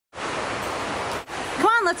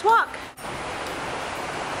let's walk.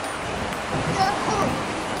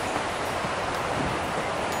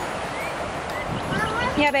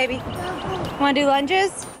 Yeah, baby. Want to do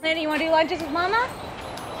lunges? Landon, you want to do lunges with Mama?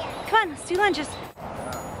 Come on, let's do lunges.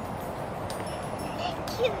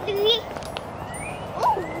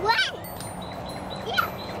 Oh, what? Yeah,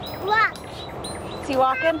 walk. Is he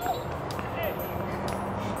walking?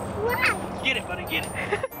 Walk. Get it, buddy, get it.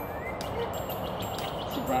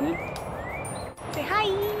 Is he running? Say hi.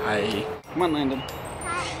 Hi. Come on, Landon.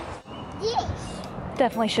 Hi. Yes.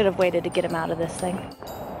 Definitely should have waited to get him out of this thing.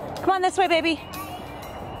 Come on this way, baby.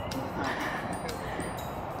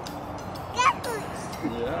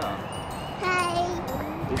 Yeah.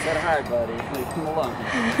 Hi. He said hi, buddy. Leave him alone.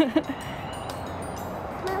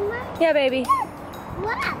 Mama. Yeah, baby.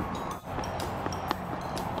 Walk.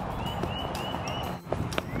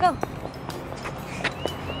 Go.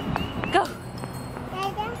 Go.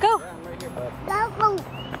 Dada. Go. Yeah, I'm right here, bud. Go.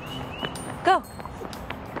 Go.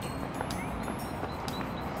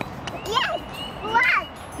 Yes. Walk.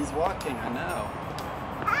 He's walking, I know.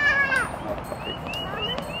 Ah.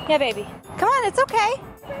 Yeah, baby. Come on, it's okay.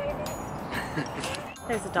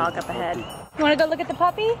 There's a dog up ahead. You want to go look at the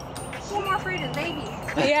puppy? I'm more afraid of baby.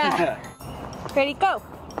 Yeah. Ready, go.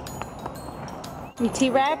 You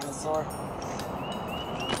T-Rex?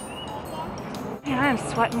 Yeah, I'm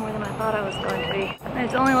sweating more than I thought I was going to be. And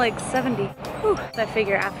it's only like 70. Whew. I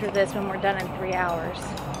figure after this, when we're done in 3 hours,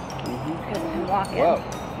 because I've been walking, Whoa.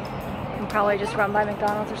 and probably just run by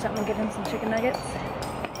McDonald's or something and get him some chicken nuggets.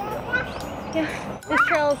 Yeah, this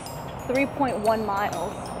trail's 3.1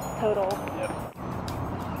 miles total. Yep.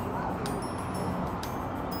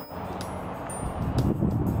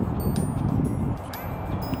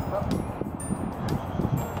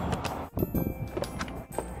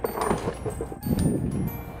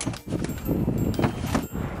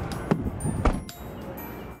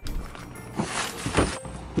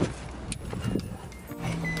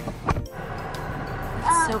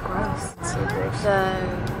 It's so gross. So gross. The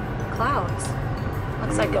clouds.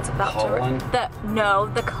 Looks like it's about pollen? to. No,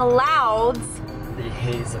 the clouds. The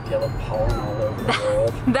haze of yellow pollen all over the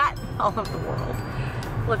world. That all over the world.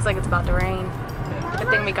 Looks like it's about to rain. Yeah. Good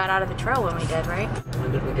thing we got out of the trail when we did, right?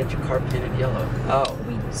 When did we get your car painted yellow? Oh,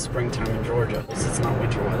 springtime in Georgia. At least it's not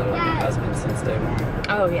winter weather like it has been since day one.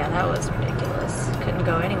 Oh yeah, that was ridiculous. Couldn't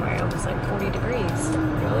go anywhere. It was like 40 degrees.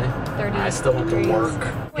 Really? 30 I still went to degrees.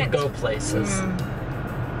 work. You go places.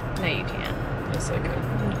 No, you can't. Yes, I could.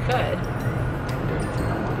 You could.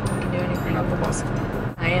 You can do anything. I'm not the boss of you.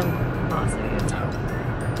 I am the boss of you. No.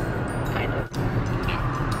 Kind of. No.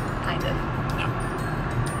 Kind of. No.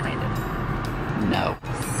 Kind of. No.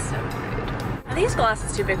 So rude. Are these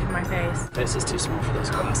glasses too big for my face? Face is too small for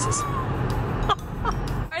those glasses.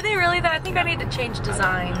 Are they really though? I think I need to change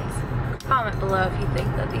designs. Comment below if you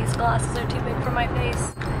think that these glasses are too big for my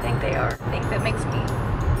face. I think they are. I think that makes me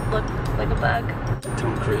look like a bug.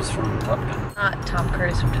 Tom Cruise from Top Gun. Not Tom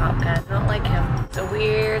Cruise from Top Gun. I don't like him. It's a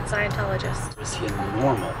weird Scientologist. Is he a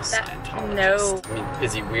normal Scientologist? No. I mean,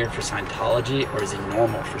 is he weird for Scientology or is he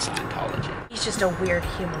normal for Scientology? He's just a weird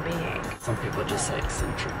human being. Some people just say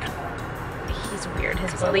eccentric. He's weird.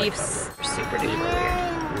 His 'Cause I like beliefs that are super duper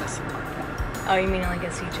weird. Missing my point. Oh, you mean like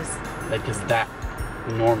is he just... Like, is that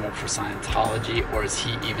normal for Scientology, or is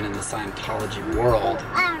he even in the Scientology world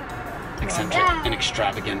eccentric and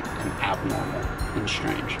extravagant and abnormal and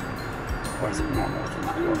strange? Or is it normal within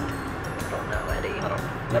that world? I don't know, Eddie. I don't know.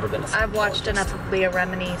 Never been a Scientologist. I've watched enough of Leah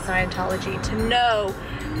Remini Scientology to know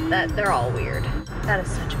that they're all weird. That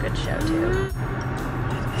is such a good show too.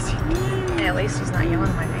 What is he doing? Yeah, at least he's not yelling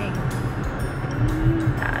at my name.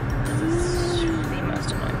 That is the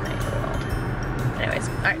most annoying thing in the world. Anyways,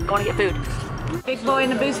 alright, going to get food. Big boy in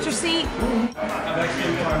the booster seat.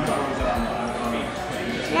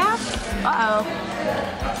 Yeah? Uh-oh.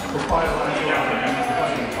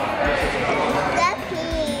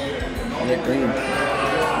 They're green.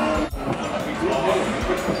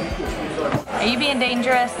 Are you being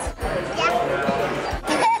dangerous?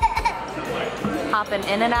 Hopping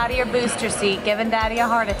in and out of your booster seat, giving Daddy a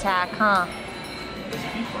heart attack, huh?